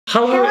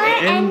Hello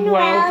and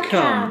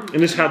welcome. In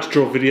this How to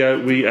Draw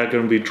video, we are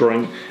going to be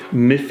drawing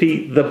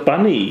Miffy the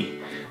Bunny.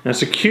 Now,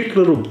 it's a cute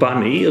little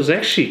bunny. It was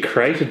actually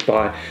created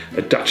by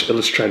a Dutch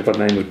illustrator by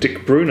the name of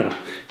Dick Bruna.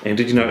 And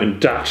did you know in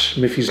Dutch,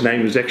 Miffy's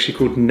name is actually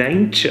called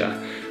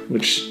Nijntje,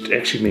 which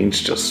actually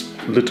means just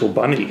little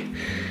bunny.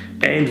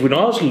 And when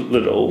I was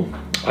little,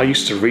 I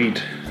used to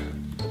read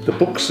the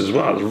books as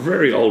well. They're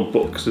very old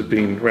books that have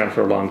been around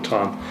for a long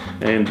time.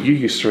 And you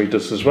used to read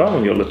this as well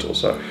when you were little,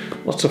 so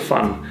lots of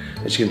fun.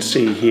 As you can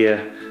see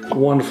here,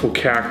 wonderful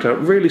character,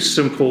 really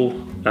simple,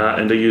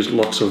 and they use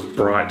lots of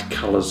bright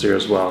colours there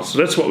as well. So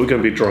that's what we're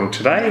going to be drawing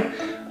today.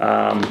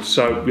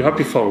 So we hope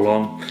you follow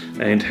along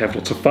and have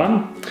lots of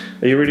fun.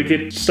 Are you ready to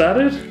get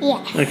started?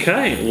 Yes.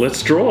 Okay,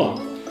 let's draw.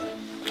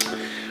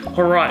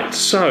 Alright,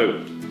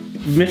 so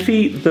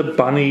Miffy the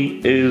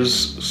Bunny is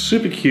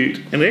super cute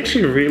and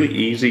actually really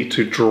easy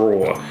to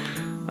draw.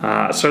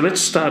 So let's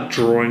start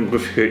drawing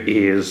with her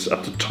ears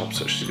up the top.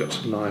 So she's got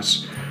some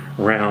nice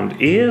round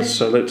ears.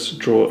 So let's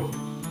draw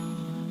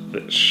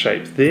that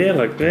shape there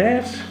like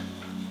that.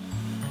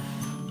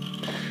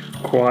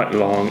 Quite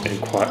long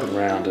and quite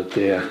rounded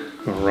there.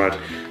 Alright,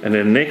 and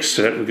then next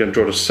to it we're going to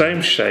draw the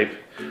same shape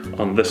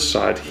on this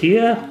side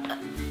here.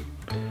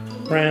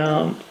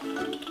 Round,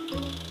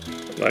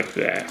 like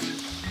that.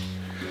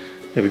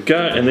 There we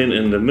go, and then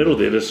in the middle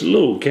there's a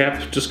little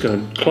gap, just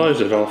going to close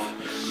it off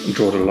and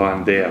draw the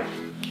line there.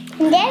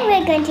 And then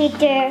we're going to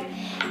do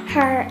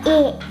her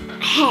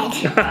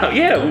head.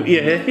 yeah,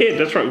 her head,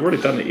 that's right, we've already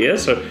done the ear,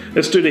 so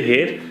let's do the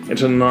head.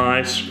 It's a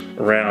nice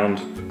round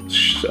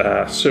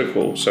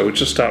circle, so we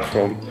just start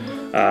from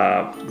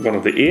one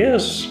of the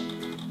ears,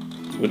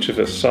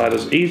 whichever side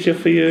is easier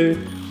for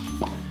you.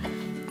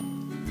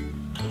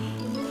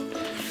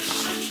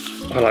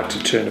 I like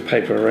to turn the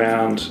paper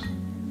around.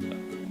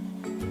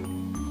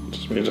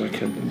 Means I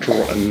can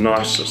draw a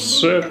nicer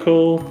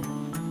circle,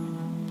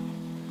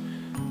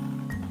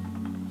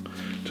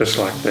 just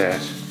like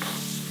that.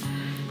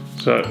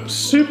 So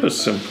super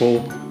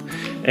simple.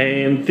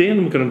 And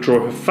then we're going to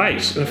draw her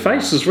face. And her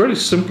face is really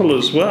simple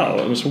as well,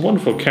 and it's a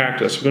wonderful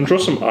character. So we're going to draw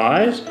some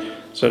eyes.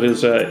 So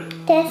there's a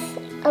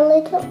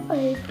little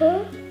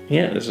oval.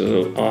 Yeah, there's a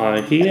little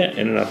eye here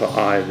and another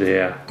eye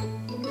there.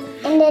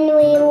 And then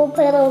we will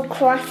put a little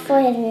cross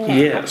for his mouth.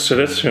 Yeah, so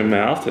that's her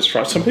mouth, that's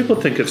right. Some people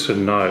think it's her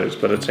nose,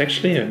 but it's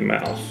actually her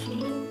mouth.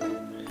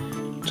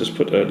 Just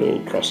put a little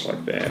cross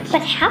like that.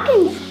 But how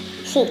can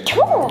she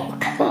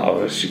talk? Oh,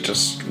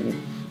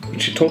 when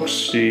she talks,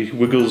 she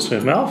wiggles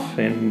her mouth,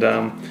 and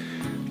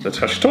that's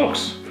how she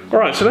talks.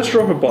 Alright, so let's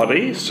draw her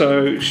body.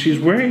 So she's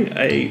wearing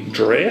a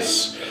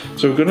dress.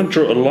 So we're going to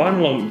draw a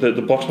line along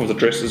the bottom of the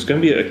dress. There's going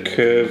to be a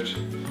curved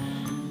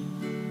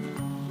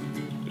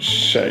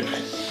shape.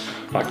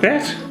 Like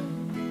that.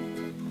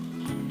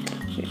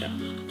 Yeah.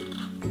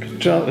 We're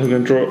going to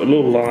draw a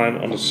little line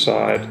on the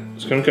side.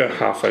 It's going to go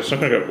halfway. It's not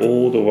going to go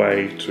all the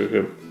way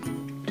to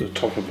the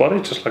top of her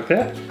body, just like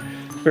that.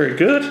 Very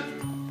good.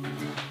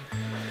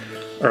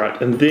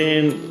 Alright, and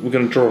then we're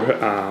going to draw her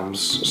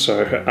arms.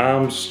 So her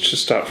arms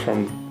just start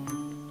from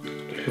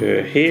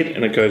her head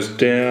and it goes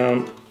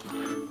down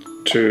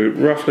to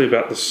roughly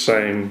about the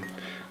same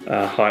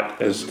height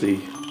as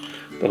the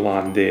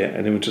line there,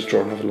 and then we just draw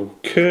another little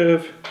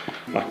curve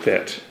like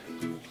that.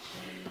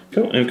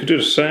 Cool, and we could do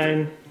the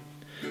same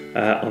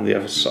on the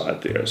other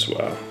side there as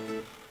well.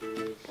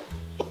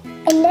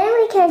 And then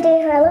we can do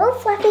her little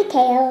fluffy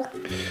tail.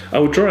 I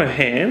will draw her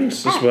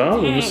hands as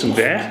well, we're missing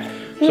that.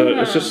 So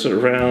it's just a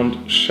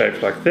round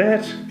shape like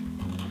that.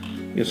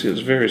 You can see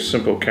it's a very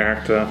simple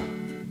character.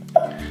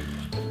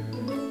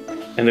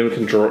 And then we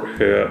can draw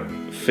her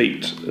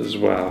feet as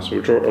well. So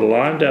we draw a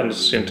line down the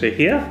center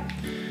here.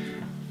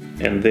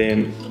 And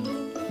then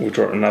we'll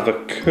draw another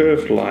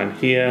curved line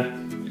here,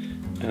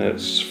 and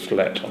it's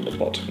flat on the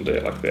bottom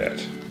there like that.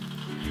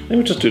 Then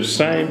we'll just do the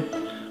same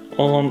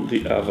on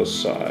the other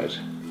side.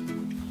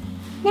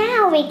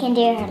 Now we can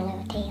do her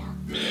little tail.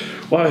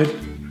 Well, her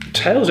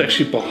tail's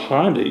actually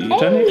behind her. You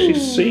don't actually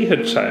see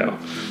her tail.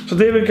 So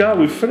there we go.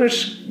 We've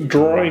finished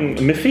drawing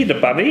Miffy the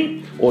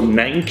Bunny, or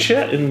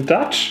Nijntje in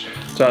Dutch.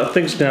 So I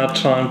think it's now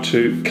time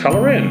to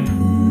colour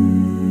in.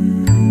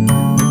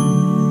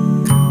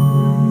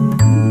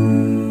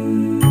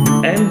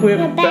 And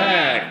we're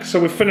back. So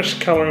we've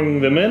finished colouring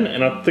them in,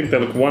 and I think they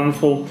look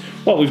wonderful.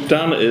 What we've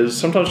done is,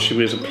 sometimes she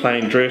wears a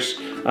plain dress,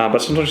 but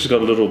sometimes she's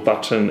got a little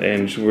button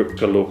and she's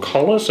got a little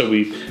collar, so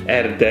we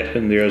added that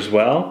in there as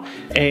well.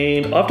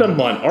 And I've done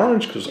mine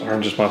orange, because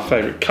orange is my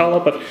favourite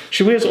colour, but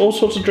she wears all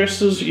sorts of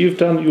dresses. You've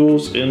done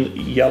yours in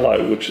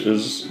yellow, which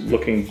is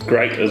looking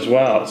great as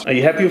well. Are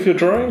you happy with your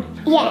drawing?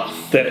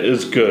 Yes. That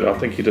is good. I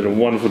think you did a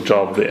wonderful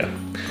job there.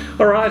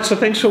 Alright, so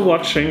thanks for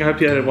watching. I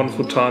hope you had a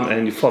wonderful time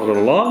and you followed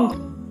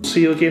along.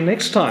 See you again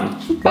next time.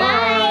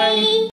 Bye.